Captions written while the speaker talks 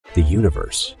The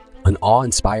universe, an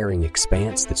awe-inspiring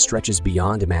expanse that stretches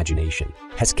beyond imagination,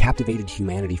 has captivated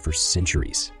humanity for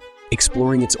centuries.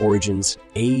 Exploring its origins,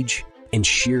 age, and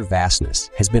sheer vastness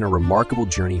has been a remarkable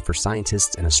journey for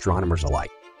scientists and astronomers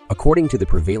alike. According to the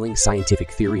prevailing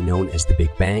scientific theory known as the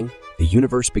Big Bang, the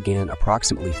universe began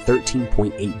approximately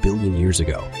 13.8 billion years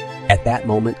ago. At that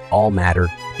moment, all matter,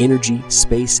 energy,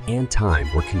 space, and time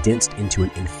were condensed into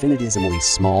an infinitesimally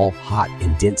small, hot,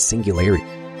 and dense singularity.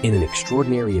 In an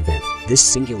extraordinary event, this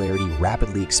singularity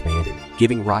rapidly expanded,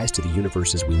 giving rise to the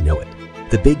universe as we know it.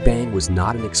 The Big Bang was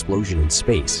not an explosion in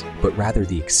space, but rather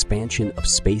the expansion of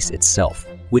space itself,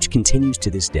 which continues to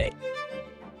this day.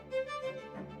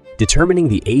 Determining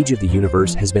the age of the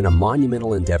universe has been a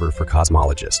monumental endeavor for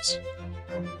cosmologists.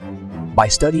 By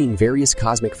studying various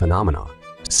cosmic phenomena,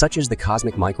 such as the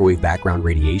cosmic microwave background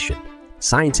radiation,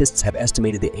 scientists have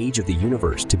estimated the age of the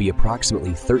universe to be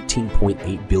approximately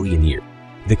 13.8 billion years.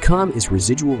 The COM is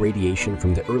residual radiation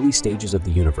from the early stages of the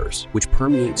universe, which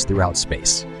permeates throughout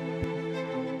space.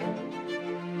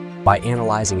 By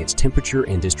analyzing its temperature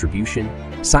and distribution,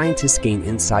 scientists gain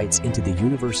insights into the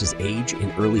universe's age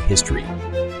and early history.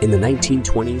 In the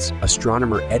 1920s,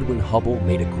 astronomer Edwin Hubble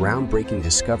made a groundbreaking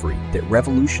discovery that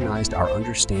revolutionized our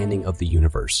understanding of the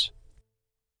universe.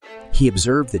 He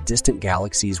observed that distant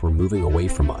galaxies were moving away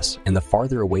from us, and the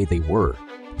farther away they were,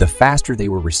 the faster they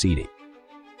were receding.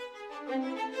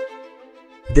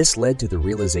 This led to the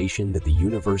realization that the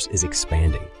universe is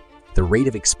expanding. The rate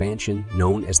of expansion,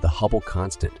 known as the Hubble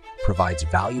constant, provides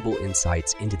valuable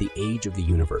insights into the age of the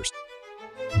universe.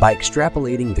 By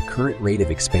extrapolating the current rate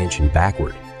of expansion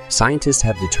backward, scientists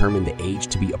have determined the age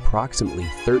to be approximately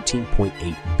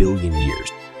 13.8 billion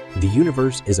years. The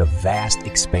universe is a vast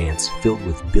expanse filled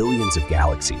with billions of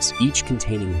galaxies, each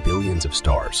containing billions of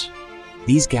stars.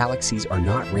 These galaxies are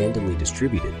not randomly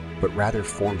distributed, but rather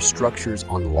form structures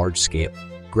on a large scale.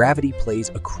 Gravity plays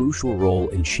a crucial role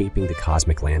in shaping the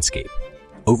cosmic landscape.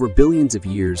 Over billions of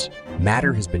years,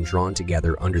 matter has been drawn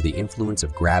together under the influence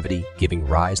of gravity, giving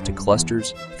rise to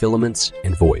clusters, filaments,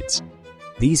 and voids.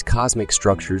 These cosmic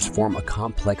structures form a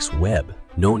complex web,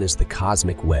 known as the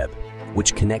cosmic web,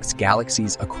 which connects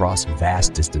galaxies across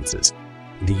vast distances.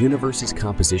 The universe's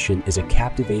composition is a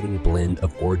captivating blend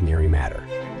of ordinary matter,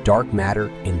 dark matter,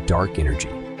 and dark energy.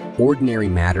 Ordinary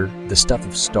matter, the stuff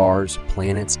of stars,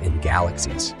 planets, and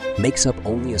galaxies, makes up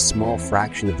only a small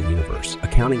fraction of the universe,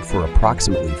 accounting for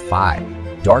approximately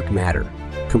 5. Dark matter,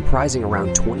 comprising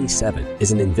around 27,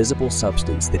 is an invisible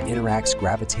substance that interacts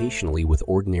gravitationally with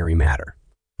ordinary matter,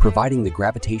 providing the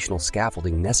gravitational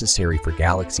scaffolding necessary for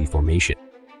galaxy formation.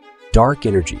 Dark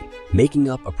energy, making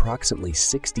up approximately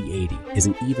 60-80, is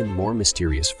an even more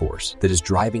mysterious force that is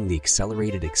driving the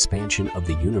accelerated expansion of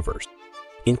the universe.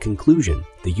 In conclusion,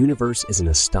 the universe is an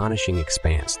astonishing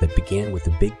expanse that began with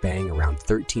the Big Bang around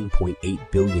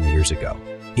 13.8 billion years ago.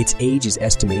 Its age is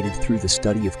estimated through the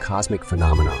study of cosmic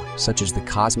phenomena, such as the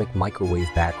cosmic microwave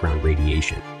background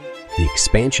radiation, the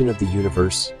expansion of the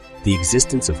universe, the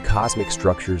existence of cosmic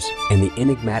structures, and the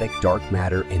enigmatic dark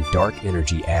matter and dark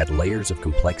energy add layers of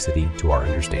complexity to our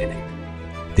understanding.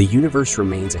 The universe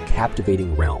remains a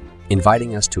captivating realm,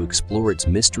 inviting us to explore its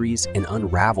mysteries and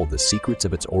unravel the secrets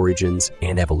of its origins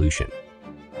and evolution.